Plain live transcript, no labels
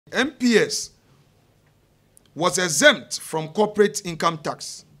MPS was exempt from corporate income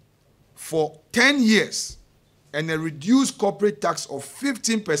tax for 10 years and a reduced corporate tax of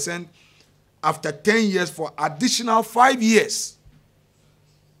 15% after 10 years for additional 5 years.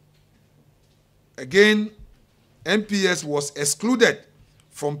 Again, MPS was excluded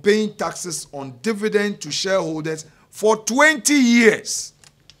from paying taxes on dividend to shareholders for 20 years.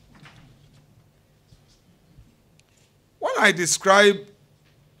 When I describe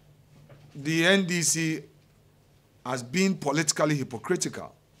the NDC as being politically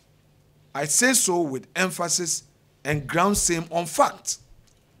hypocritical, I say so with emphasis and ground same on fact.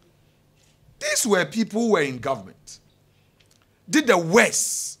 These were people who were in government, did the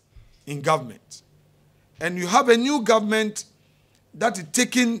worst in government. And you have a new government that is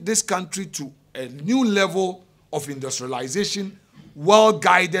taking this country to a new level of industrialization,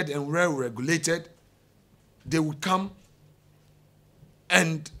 well-guided and well-regulated. They would come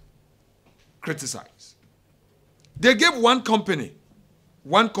and criticize. They gave one company,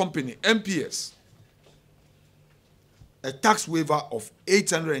 MPS, a tax waiver of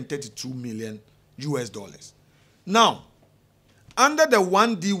 $832 million US. Now, under the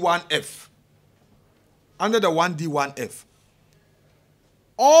 1D1F,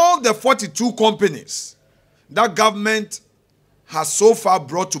 all the 42 companies that government has so far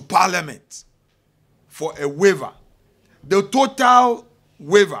brought to Parliament for a waiver, the total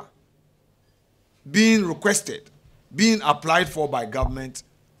waiver being requested, being applied for by government,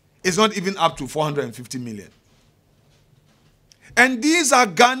 is not even up to 450 million. And these are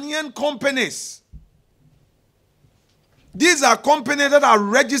Ghanaian companies. These are companies that are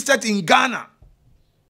registered in Ghana.